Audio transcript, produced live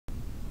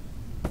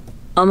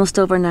Almost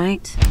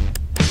overnight,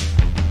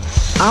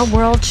 our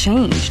world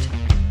changed.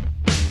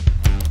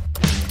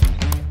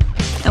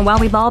 And while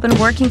we've all been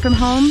working from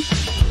home,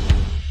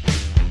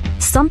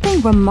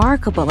 something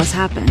remarkable has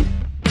happened.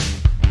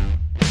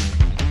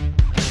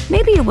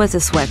 Maybe it was the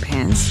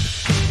sweatpants.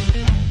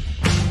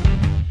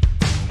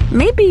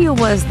 Maybe it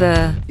was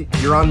the...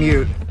 You're on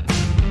mute.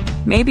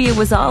 Maybe it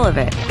was all of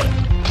it.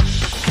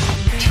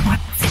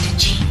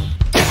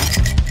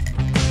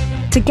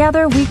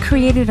 Together, we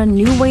created a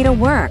new way to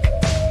work.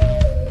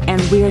 And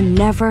we're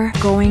never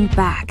going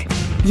back.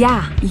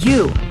 Yeah,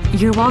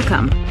 you're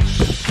welcome.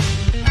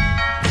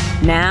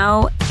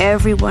 Now,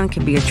 everyone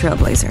can be a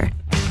trailblazer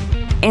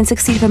and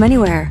succeed from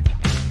anywhere.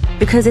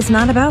 Because it's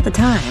not about the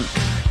time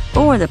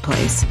or the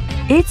place.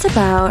 It's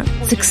about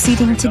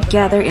succeeding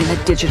together in the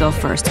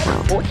digital-first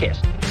world.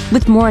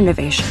 With more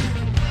innovation,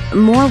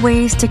 more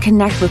ways to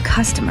connect with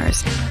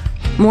customers,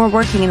 more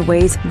working in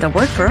ways that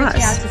work for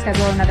us. To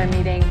schedule another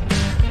meeting.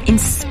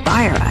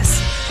 Inspire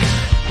us.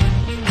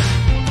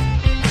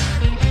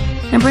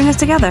 And bring us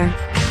together.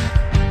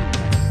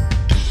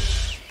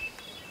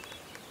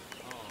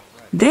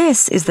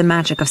 This is the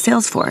magic of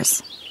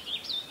Salesforce.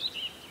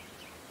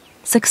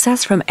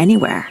 Success from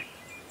anywhere.